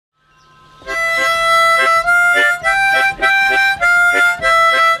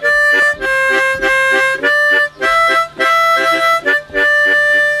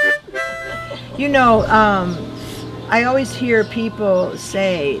I always hear people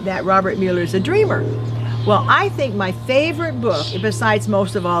say that Robert Muller is a dreamer. Well, I think my favorite book, besides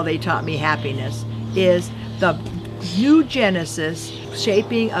most of all They Taught Me Happiness, is the New Genesis,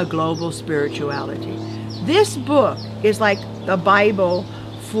 Shaping a Global Spirituality. This book is like the Bible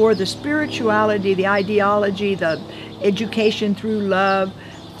for the spirituality, the ideology, the education through love,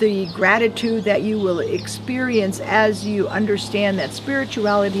 the gratitude that you will experience as you understand that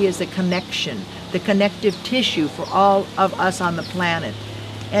spirituality is a connection, the connective tissue for all of us on the planet.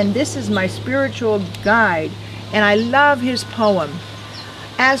 And this is my spiritual guide, and I love his poem.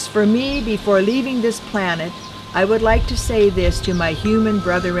 As for me, before leaving this planet, I would like to say this to my human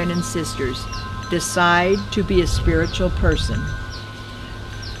brethren and sisters: decide to be a spiritual person.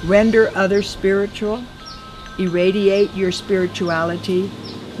 Render others spiritual, irradiate your spirituality,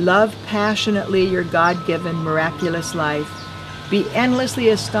 love passionately your God-given miraculous life, be endlessly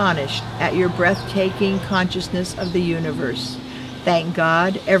astonished at your breathtaking consciousness of the universe. Thank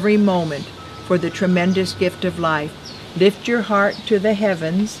God every moment for the tremendous gift of life. Lift your heart to the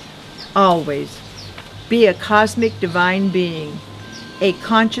heavens, always. Be a cosmic divine being, a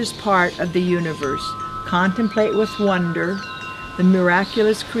conscious part of the universe. Contemplate with wonder the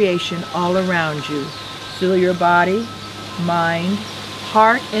miraculous creation all around you. Fill your body, mind,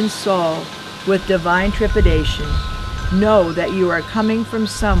 heart, and soul with divine trepidation. Know that you are coming from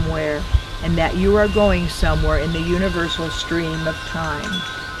somewhere and that you are going somewhere in the universal stream of time.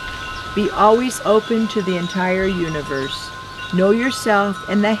 Be always open to the entire universe. Know yourself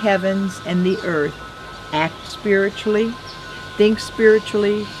and the heavens and the earth. Act spiritually, think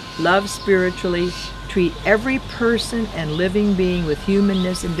spiritually, love spiritually, treat every person and living being with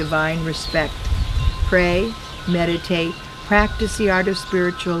humanness and divine respect. Pray, meditate, practice the art of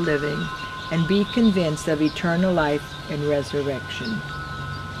spiritual living, and be convinced of eternal life and resurrection.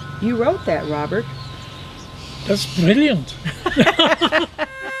 You wrote that, Robert. That's brilliant.